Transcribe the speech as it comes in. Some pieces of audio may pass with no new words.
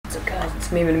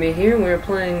maybe to be here. We were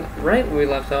playing right where we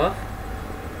left off.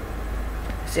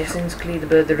 Assassin's Creed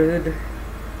Brotherhood.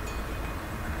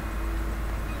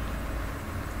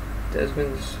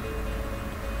 Desmond's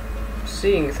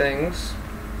seeing things.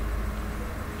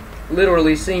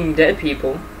 Literally seeing dead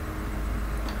people.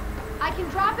 I can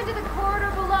drop into the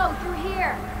corridor below through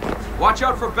here. Watch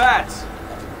out for bats.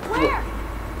 Where?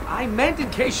 I meant in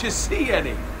case you see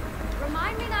any.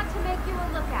 Remind me not to make you a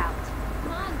lookout.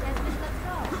 Come on, Desmond, let's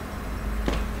go.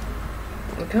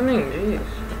 I'm coming, jeez.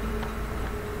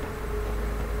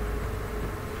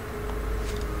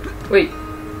 Wait,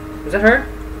 was that her?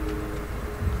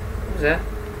 What was that?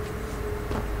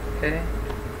 Okay.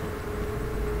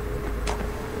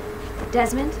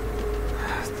 Desmond?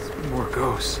 More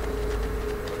ghosts.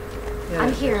 Yeah,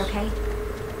 I'm here, okay?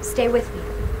 Stay with me.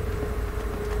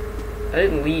 I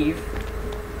didn't leave.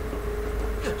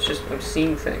 It's just I'm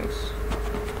seeing things.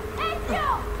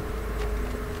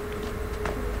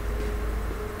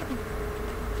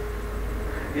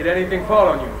 Did anything fall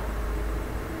on you?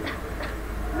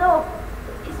 No.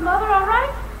 Is Mother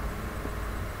alright?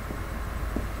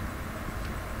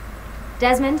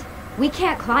 Desmond, we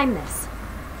can't climb this.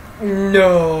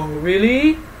 No,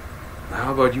 really?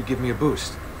 How about you give me a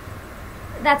boost?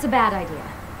 That's a bad idea.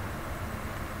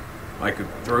 I could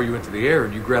throw you into the air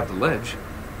and you grab the ledge.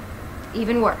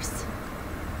 Even worse.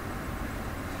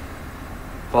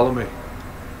 Follow me.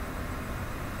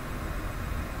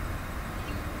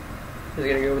 I was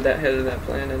gonna go with that head of that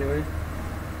plan anyway.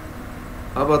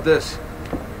 How about this?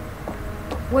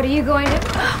 What are you going to...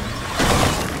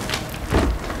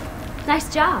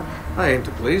 Nice job. I aim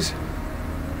to please.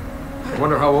 I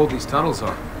wonder how old these tunnels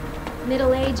are.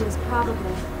 Middle Ages,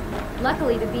 probably.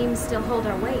 Luckily, the beams still hold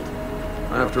our weight.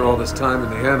 After all this time in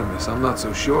the Animus, I'm not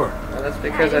so sure. Well, that's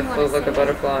because I float like a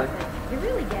butterfly. You're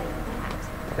really getting that.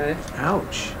 Okay.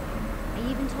 Ouch. I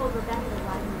even told Rebecca to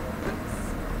lie in the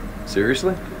books.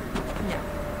 Seriously? No.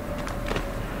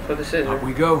 So this is Up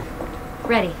we go.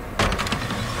 Ready.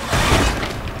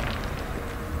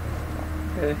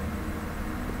 Okay.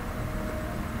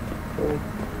 Cool.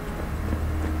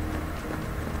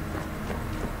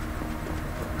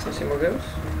 I see more ghosts?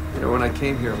 You know, when I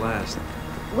came here last...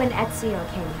 When Ezio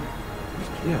came here.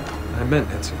 Yeah, I meant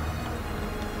Ezio.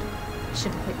 I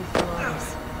shouldn't put you through all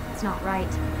this. It's not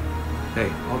right. Hey,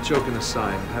 all joking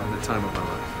aside, I'm having the time of my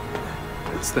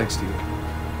life. It's thanks to you.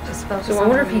 Just focus So I on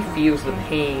wonder if the he real, feels the okay?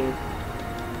 pain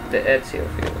that Ezio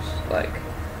feels. Like,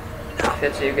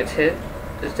 if Ezio gets hit,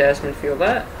 does Desmond feel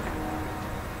that?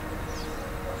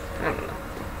 I don't know.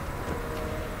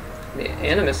 The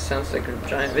Animus sounds like a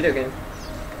giant video game.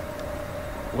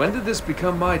 When did this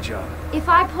become my job? If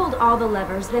I pulled all the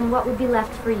levers, then what would be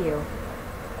left for you?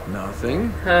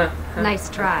 Nothing. Huh. Nice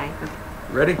try.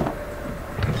 Ready?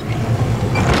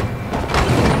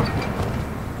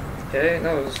 Okay,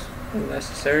 that was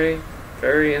unnecessary.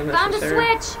 Very Found a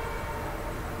unnecessary. switch!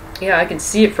 Yeah, I can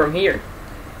see it from here.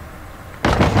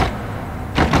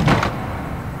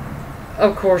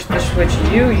 Of course, the switch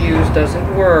you use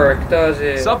doesn't work, does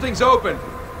it? Something's open.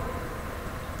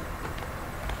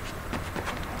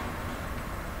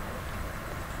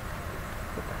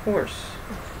 Of course.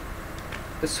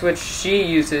 The switch she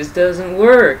uses doesn't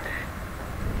work.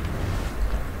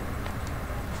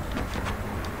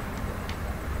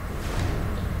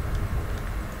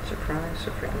 Surprise,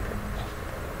 surprise.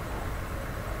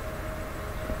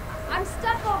 I'm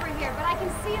stuck over here, but I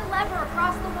can see a lever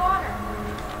across the water.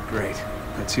 Great.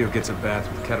 Ezio gets a bath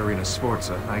with Caterina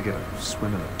Sforza, and I get a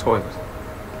swim in the toilet.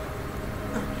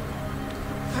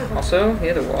 Also, he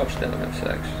had to watch them have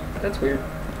sex. That's weird.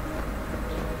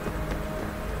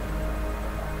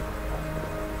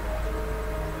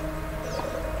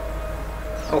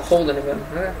 Oh, holding a gun.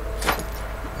 Okay.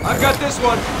 I've got this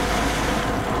one.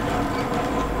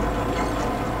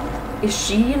 Is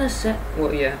she in a set?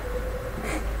 Well, yeah.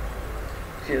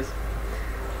 She is.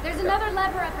 There's another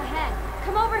lever up ahead.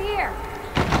 Come over here.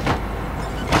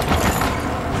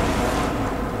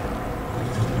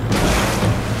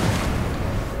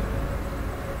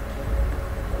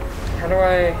 How do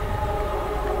I...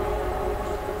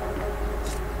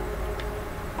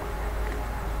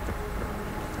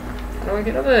 How do I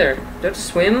get over there? Do I have to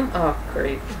swim? Oh,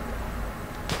 great.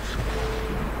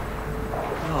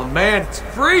 Oh man, it's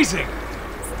freezing.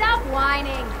 Stop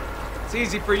whining. It's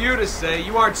easy for you to say.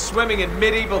 You aren't swimming in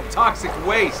medieval toxic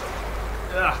waste.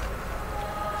 Ugh.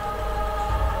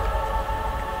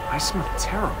 I smell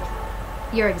terrible.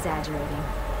 You're exaggerating.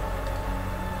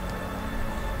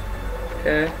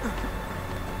 Okay.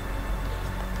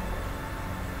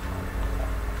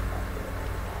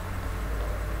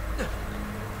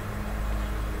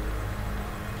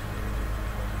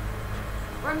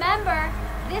 Remember,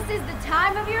 this is the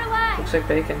time of your life. Looks like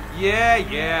bacon.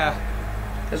 Yeah.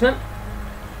 Doesn't it?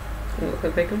 Doesn't it look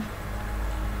like bacon?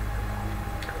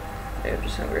 Maybe I'm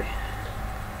just hungry.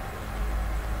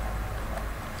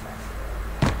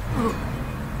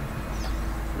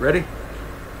 Ready?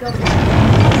 Go for it.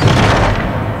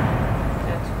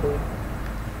 That's cool.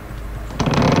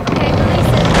 Okay,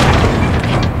 release it.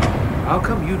 How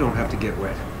come you don't have to get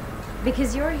wet?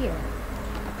 Because you're here,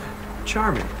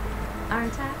 Charming.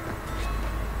 aren't I?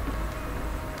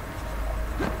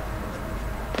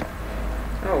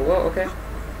 Oh, well, okay.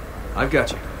 I've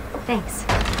got you. Thanks.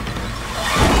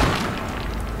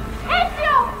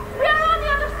 Ezio! We are on the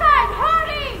other side!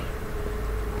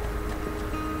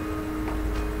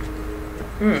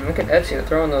 Hurry! Look at Ezio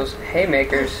throwing those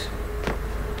haymakers.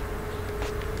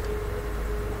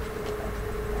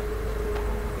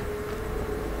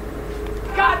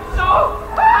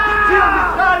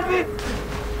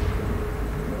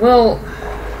 Well, do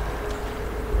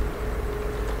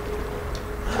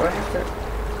I have to?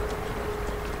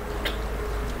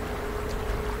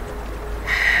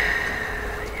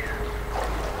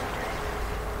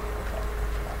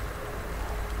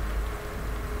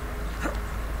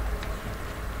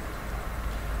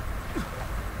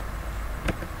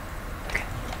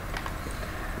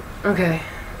 Okay,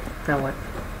 now what?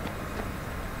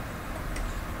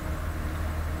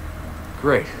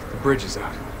 Great. The bridge is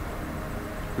out.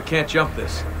 We can't jump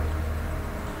this.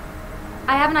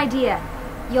 I have an idea.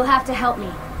 You'll have to help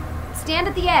me. Stand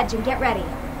at the edge and get ready.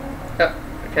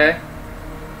 Okay.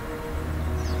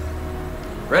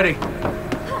 Ready?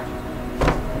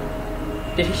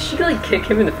 Did she like kick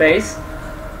him in the face?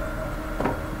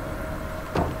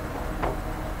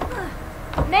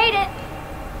 Made it!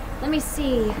 Let me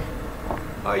see.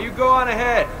 Oh, you go on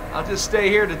ahead. I'll just stay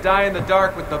here to die in the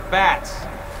dark with the bats.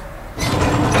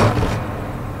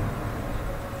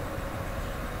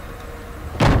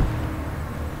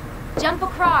 Jump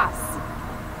across.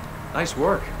 Nice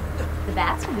work. The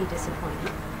bats will be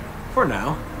disappointed. For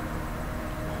now.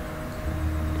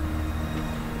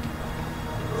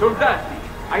 Soldati,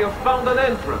 I have found an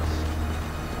entrance.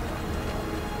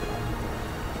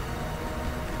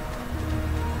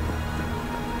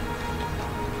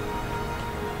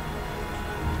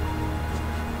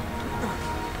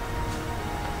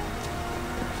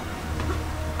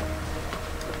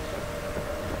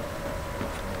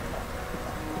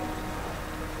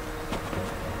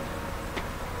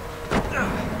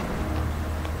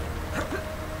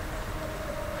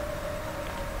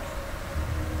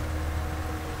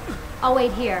 I'll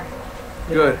wait here.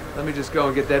 Good. Let me just go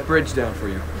and get that bridge down for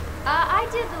you. I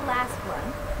did the last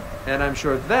one. And I'm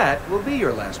sure that will be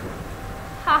your last one.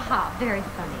 Haha, very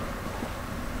funny.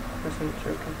 Wasn't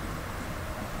joking.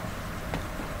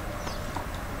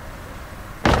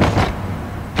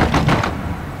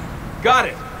 Got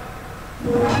it!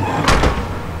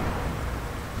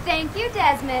 Thank you,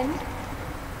 Desmond.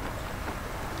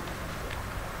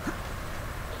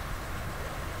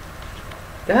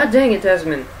 God dang it,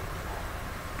 Desmond.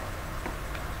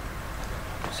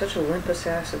 Such a limp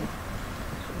assassin.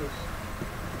 Jeez.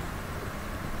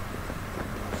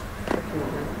 Freaking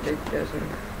limp big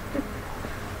Desmond.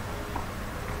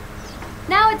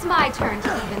 Now it's my turn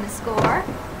to even the score.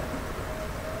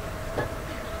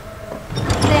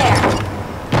 There.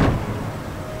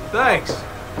 Thanks.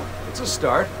 It's a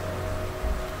start.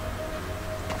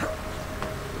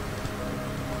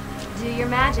 Do your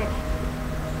magic.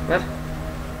 What?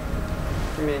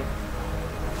 I mean,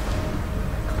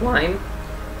 climb?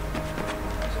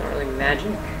 It's not really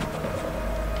magic.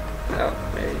 Oh,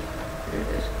 maybe. Here it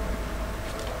is.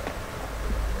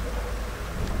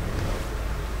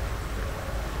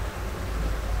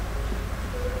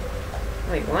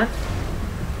 Wait, what?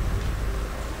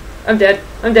 I'm dead.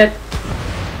 I'm dead.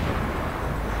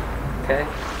 Okay.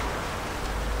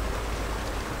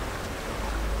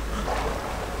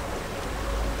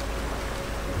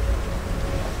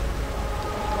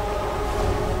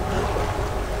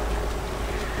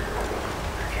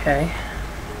 Okay.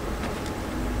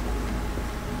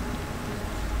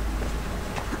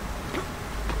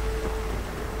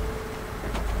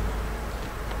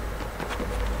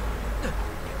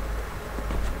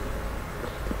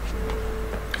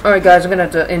 Alright guys, I'm gonna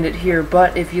have to end it here,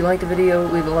 but if you like the video,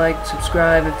 leave a like,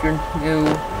 subscribe if you're new.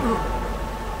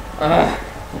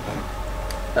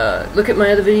 Look at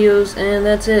my other videos, and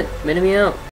that's it. Minute me out.